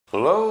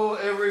Hello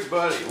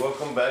everybody,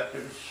 welcome back to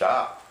the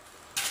shop.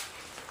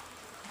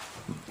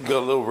 Got a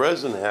little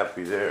resin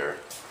happy there.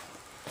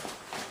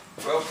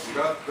 Well, we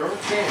got the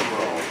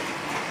camera on.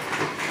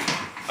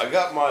 I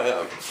got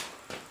my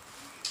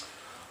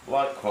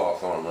light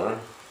cloth on there.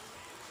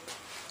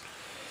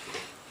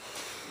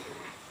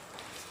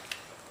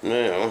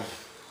 Now,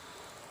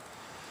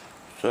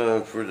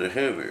 time for the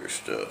heavier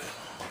stuff.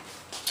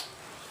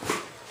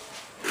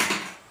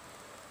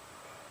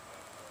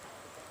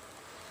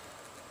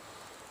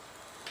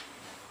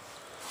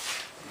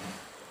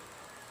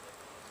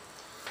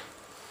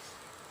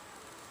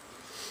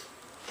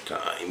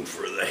 Time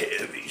for the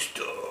heavy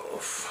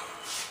stuff.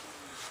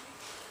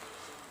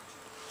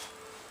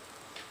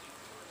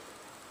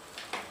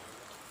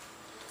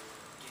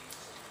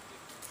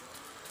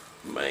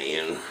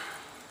 Man.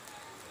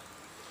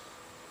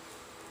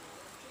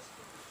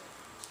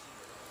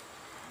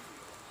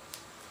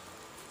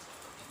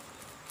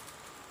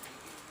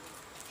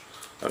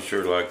 I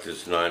sure like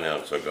this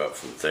 9-ounce I got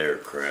from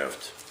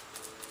Theracraft.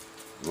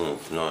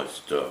 It's nice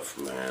stuff,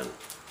 man.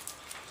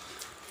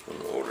 I'm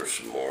gonna order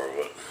some more of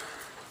it.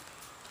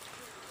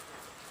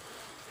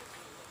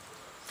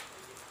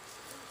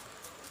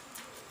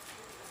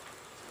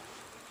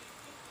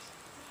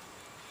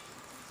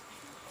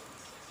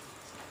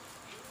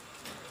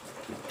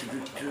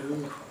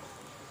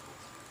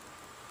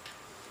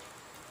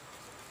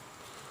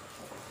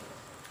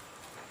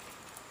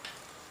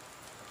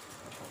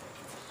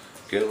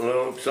 Getting a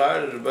little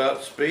excited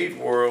about Speed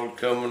World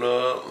coming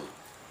up.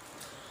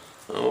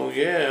 Oh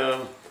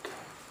yeah,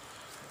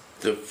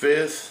 the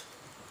 5th,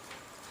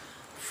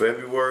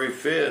 February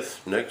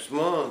 5th, next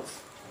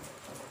month.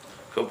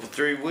 Couple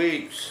 3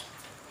 weeks.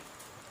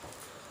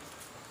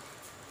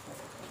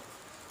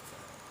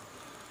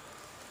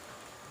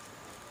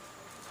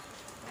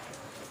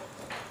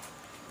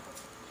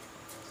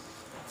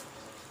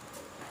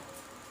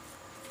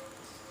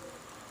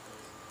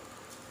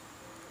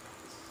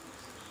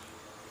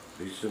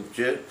 Be some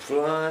jet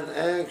flying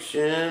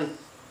action.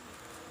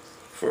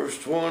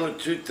 First one of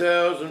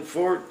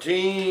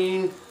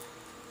 2014.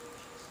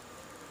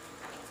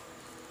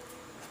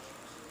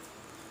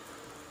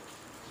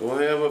 We'll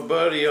have my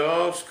buddy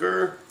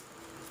Oscar.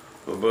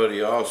 My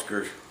buddy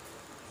Oscar.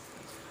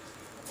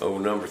 Oh,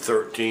 number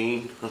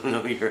 13. I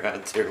know you're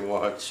out there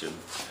watching.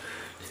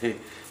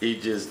 He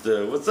just,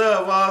 what's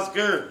up,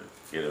 Oscar?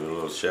 Get him a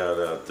little shout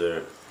out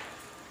there.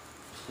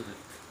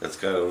 That's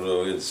kind of a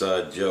little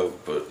inside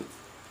joke, but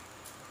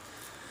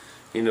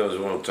he knows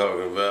what I'm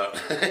talking about.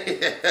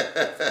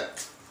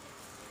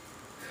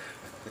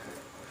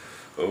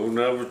 Oh,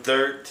 number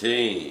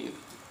 13.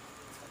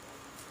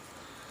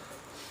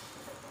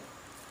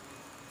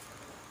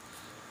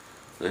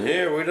 And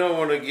here, we don't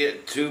want to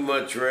get too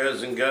much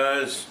resin,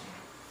 guys.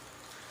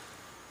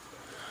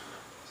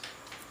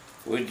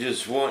 We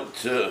just want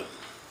to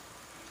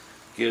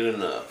get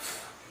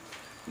enough.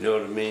 You know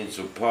what I mean?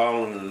 So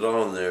piling it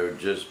on there would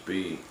just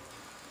be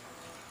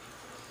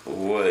a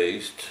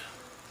waste.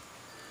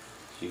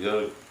 You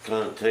gotta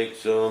kind of take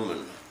some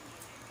and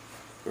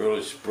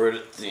really spread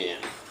it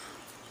thin.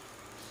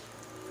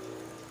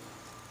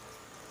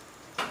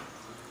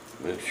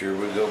 Make sure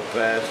we go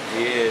past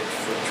the edge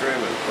for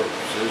trimming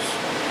purposes.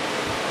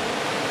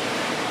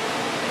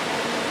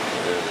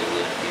 And then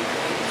that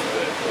keeps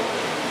back on.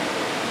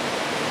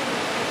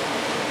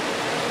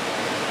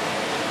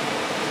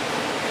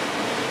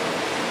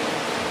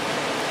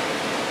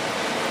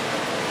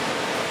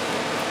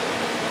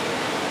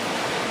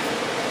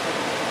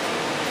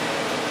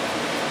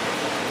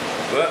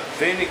 But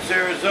Phoenix,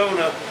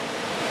 Arizona,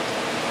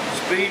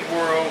 Speed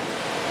World,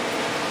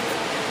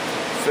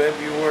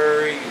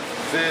 February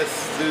 5th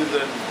through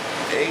the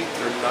 8th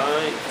or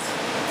 9th.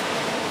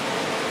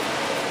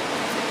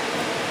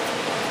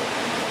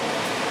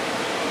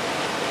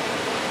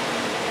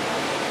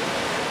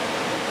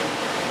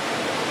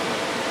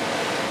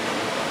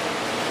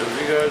 So if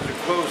you guys are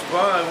close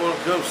by and want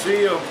to come see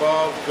your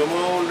Bob, come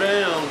on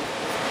down.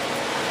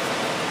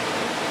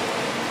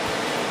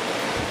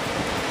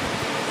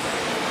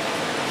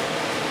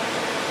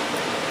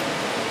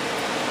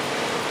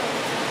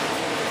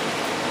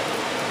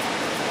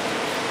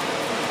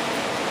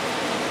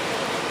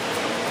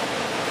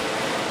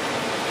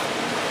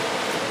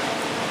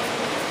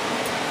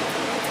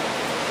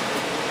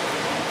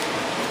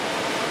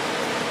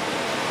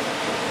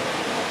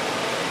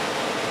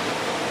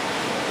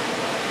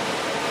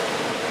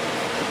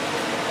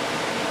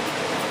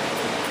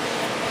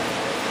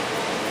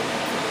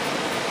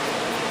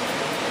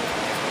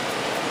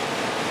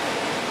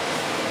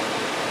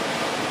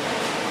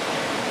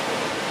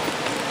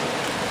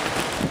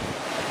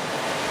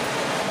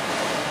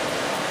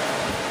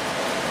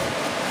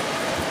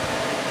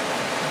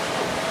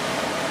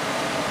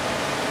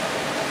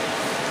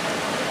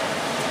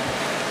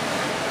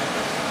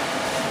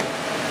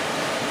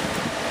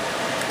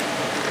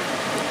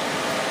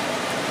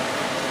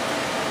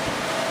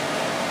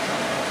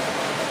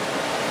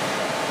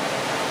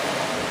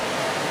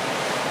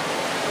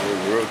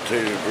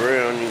 Rotate it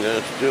around, you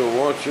guys still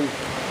watching?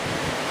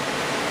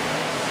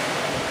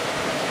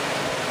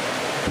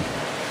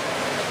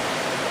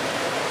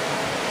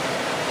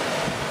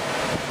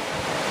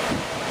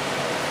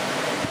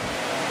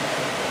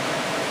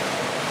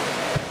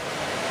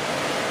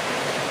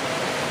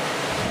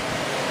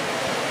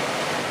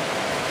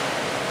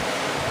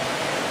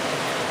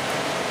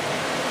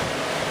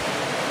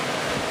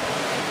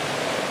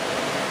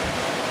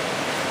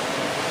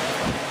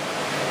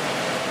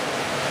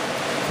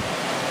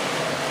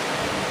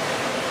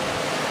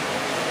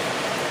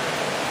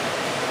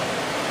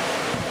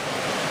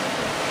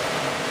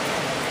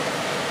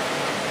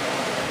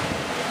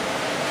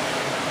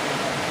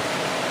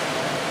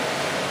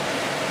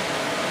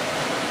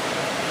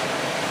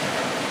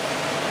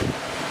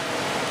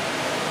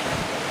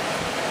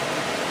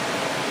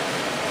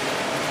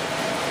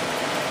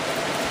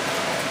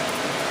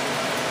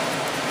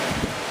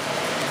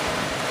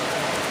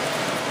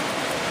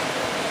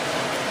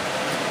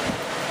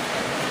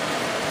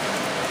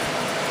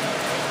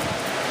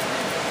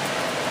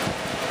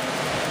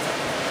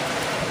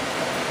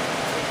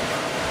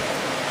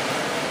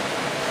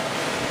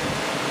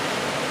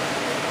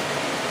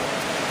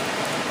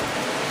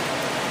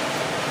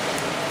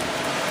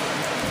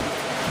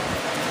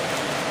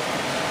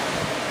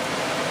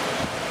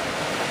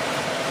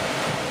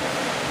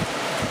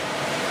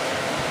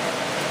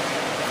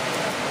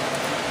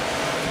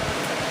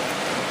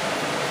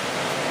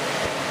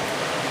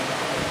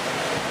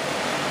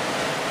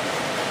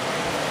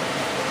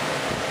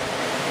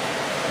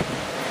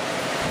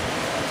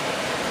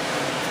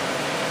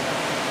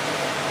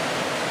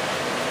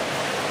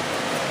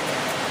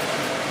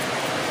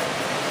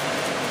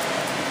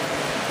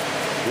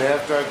 And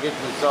after I get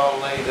this all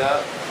laid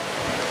up,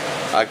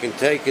 I can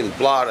take and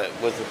blot it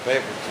with a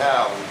paper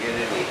towel and get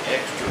any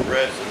extra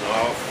resin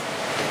off.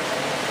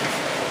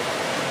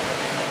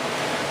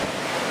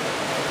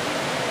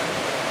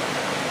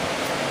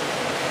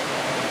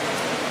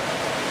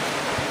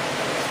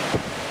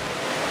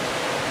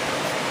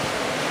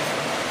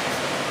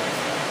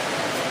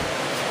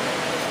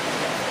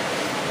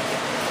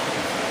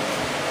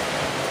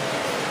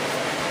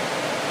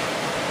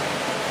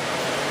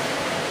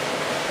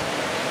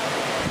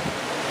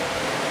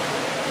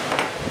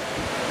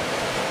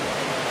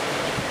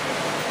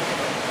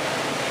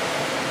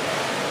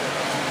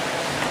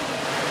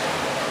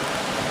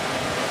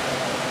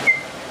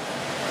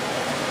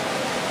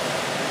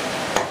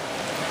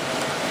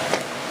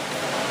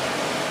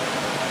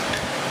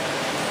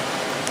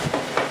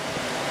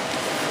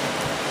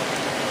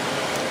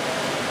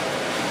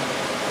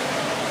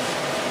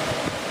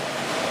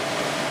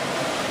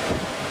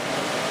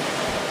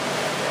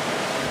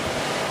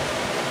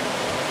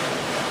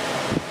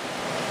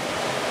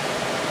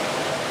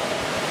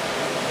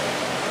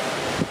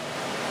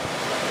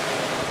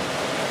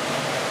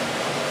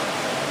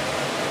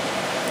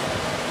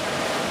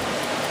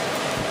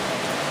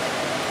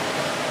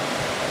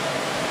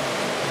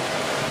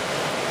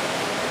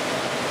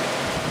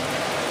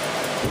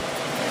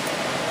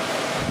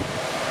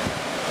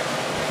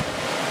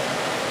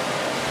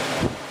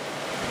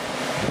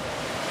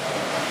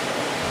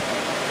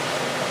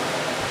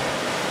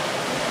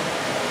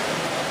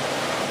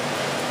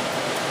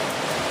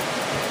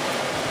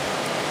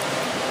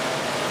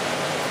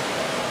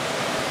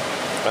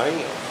 Bam.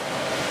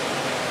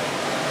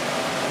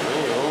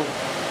 Well,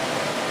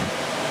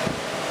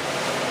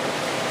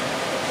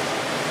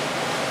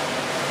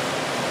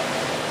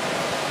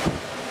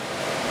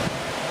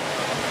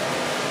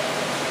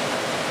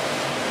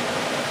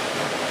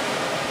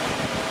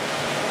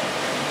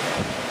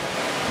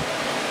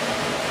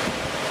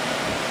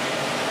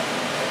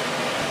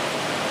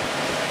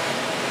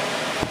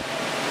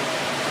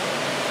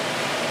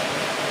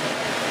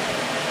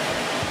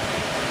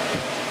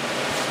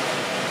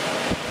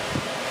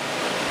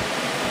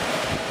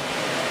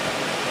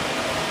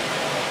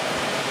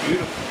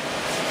 beautiful.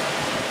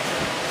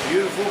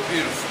 Beautiful,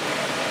 beautiful.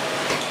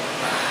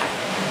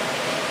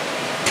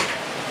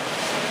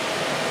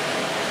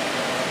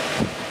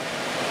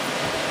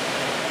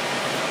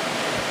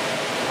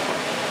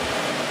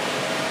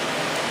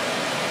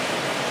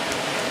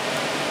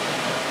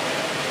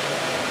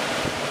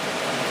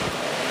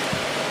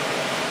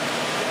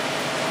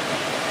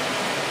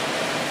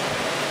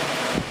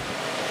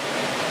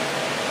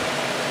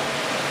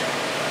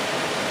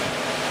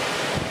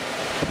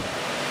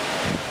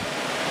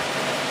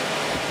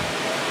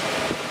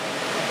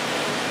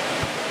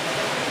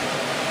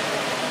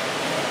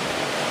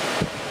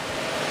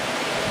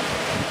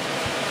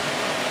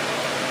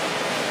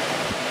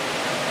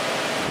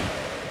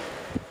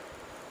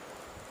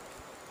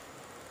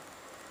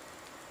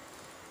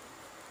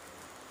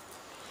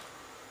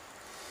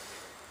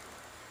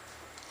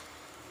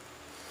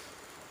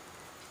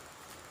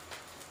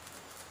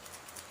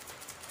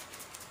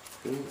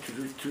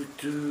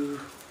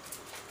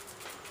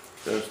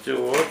 Y'all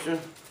still watching?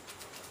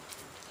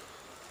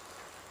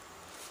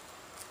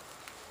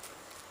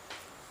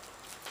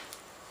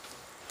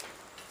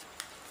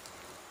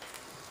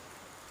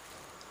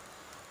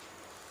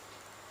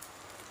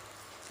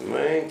 The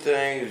main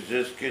thing is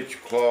just get your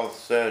cloth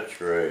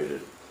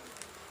saturated.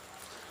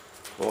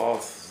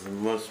 Cloth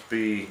must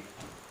be,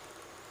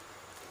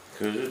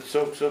 because it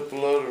soaks up a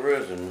lot of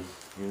resin,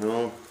 you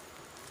know.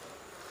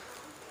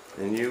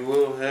 And you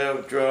will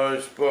have dry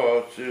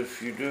spots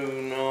if you do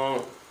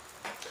not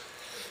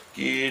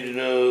get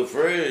enough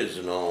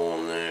resin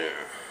on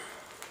there.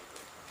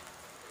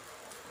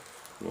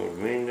 Know what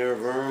I mean there,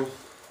 Vern?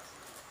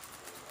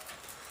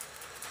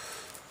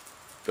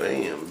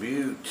 Bam,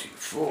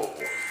 beautiful.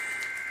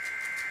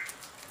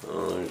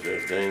 Oh,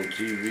 there's that dang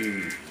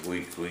TV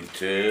weekly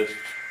test.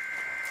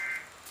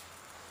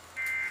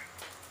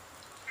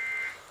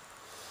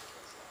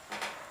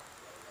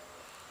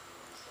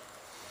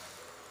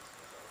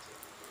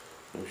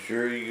 I'm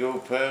sure you go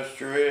past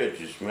your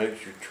edges,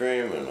 makes your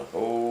trimming a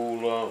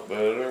whole lot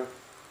better.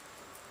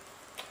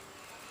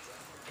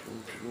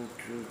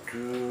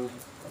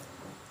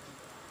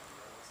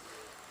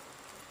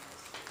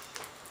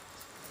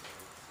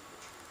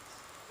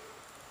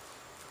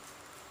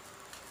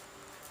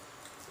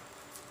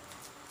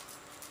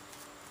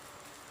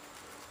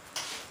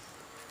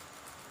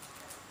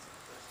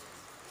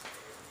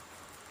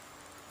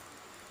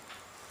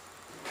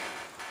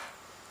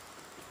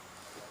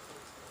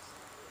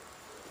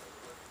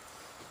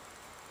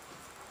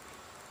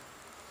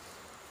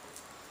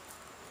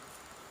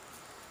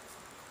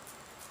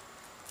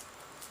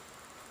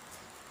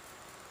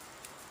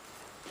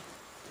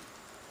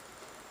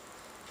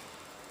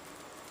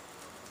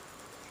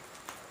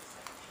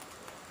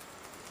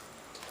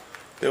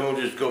 Then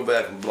we'll just go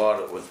back and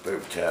blot it with a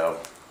paper towel.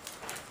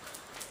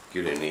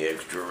 Get any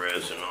extra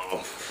resin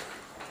off.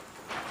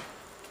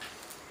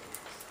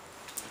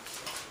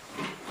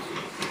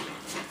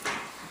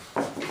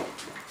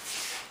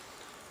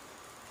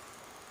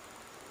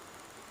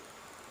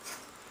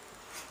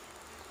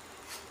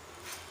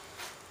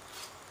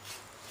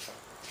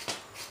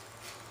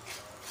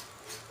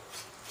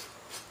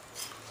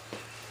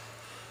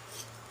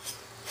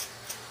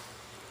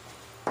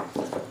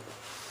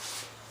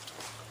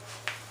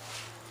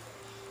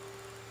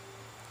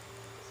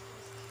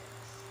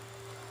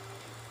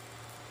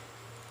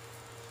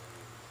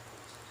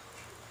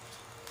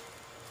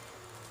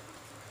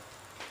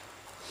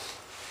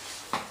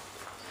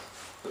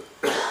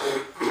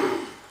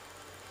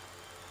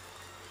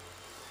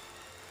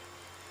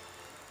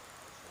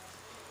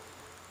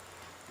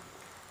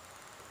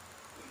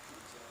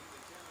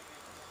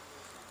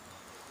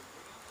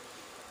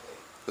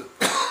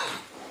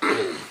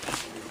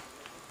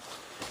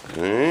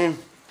 Okay.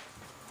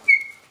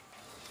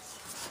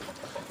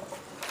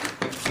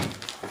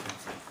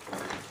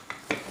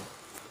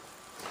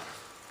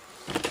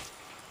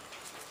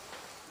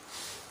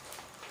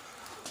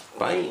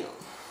 Bam.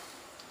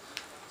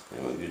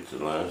 And we get the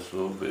last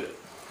little bit.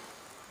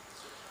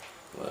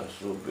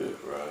 Last little bit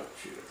right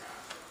here.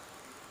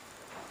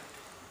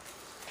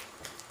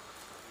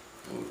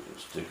 And we can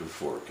stick a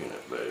fork in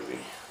it, baby.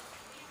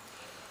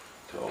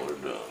 Till we're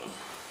done.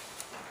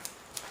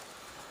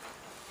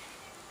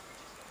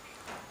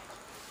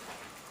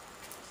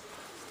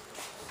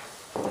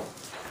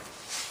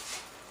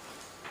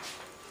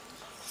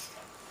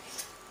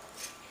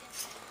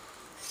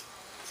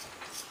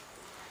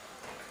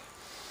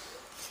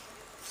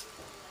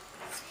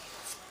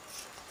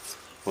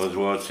 I was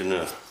watching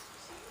a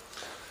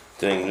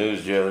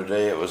news the other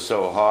day. It was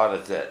so hot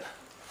at that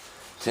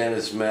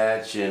tennis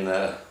match in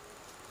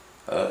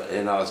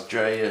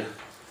Australia.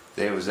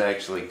 They was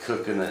actually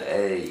cooking an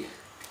egg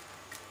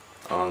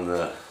on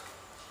the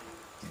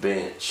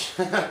bench.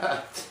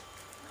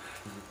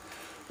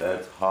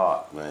 That's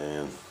hot,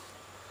 man.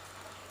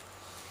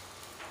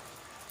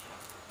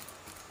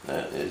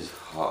 That is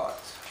hot.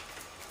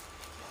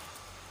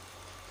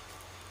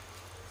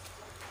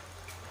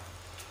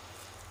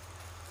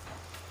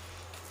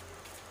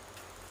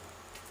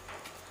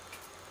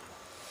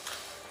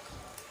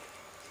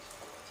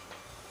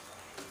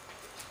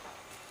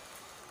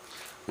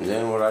 And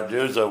then what I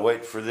do is I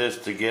wait for this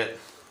to get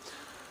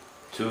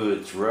to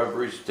its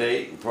rubbery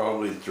state in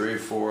probably 3 or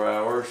 4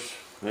 hours,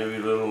 maybe a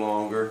little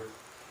longer,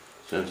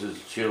 since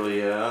it's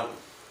chilly out.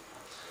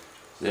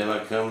 Then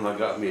I come and I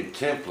got me a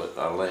template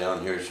I lay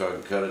on here so I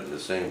can cut it in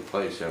the same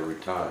place every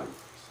time.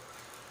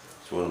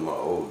 It's one of my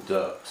old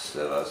ducts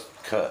that I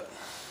cut.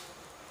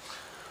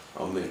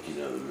 I'll make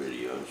another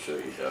video and show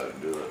you how to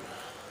do it.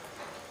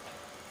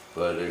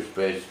 But there's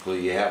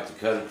basically, you have to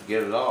cut it to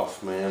get it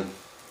off, man.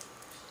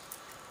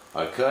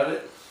 I cut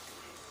it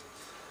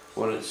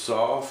when it's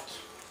soft,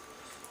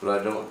 but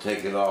I don't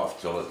take it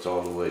off till it's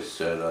all the way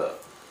set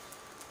up.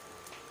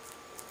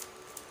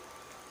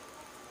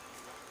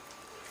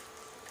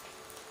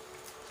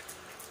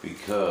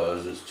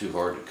 Because it's too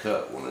hard to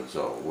cut when it's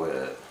all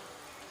wet.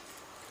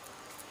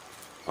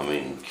 I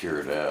mean,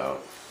 cured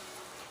out.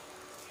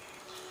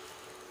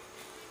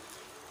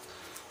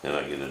 Then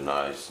I get a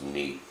nice,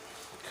 neat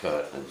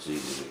cut, and it's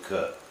easy to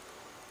cut.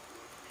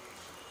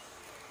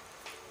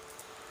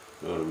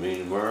 You know what I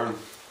mean, burn?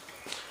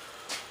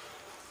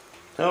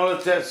 Now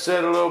let that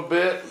set a little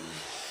bit,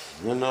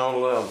 and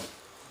I'll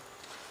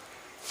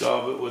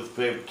dab it with a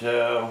paper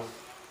towel.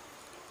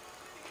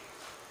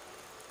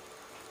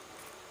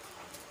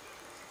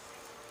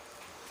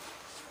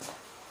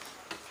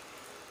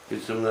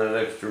 Get some of that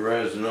extra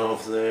resin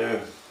off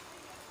there.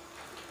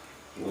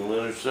 We'll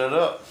let her set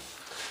up.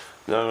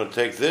 Now I'm going to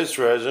take this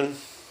resin,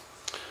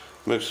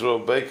 mix a little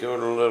baking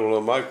and a little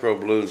micro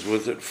balloons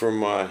with it for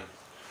my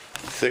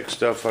thick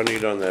stuff I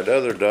need on that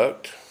other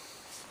duct,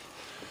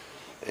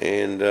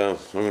 and I'm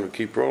going to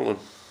keep rolling,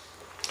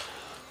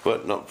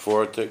 but not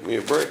before I take me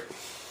a break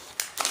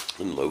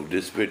and load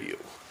this video.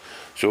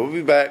 So we'll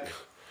be back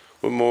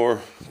with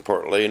more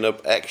part laying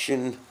up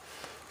action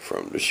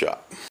from the shop.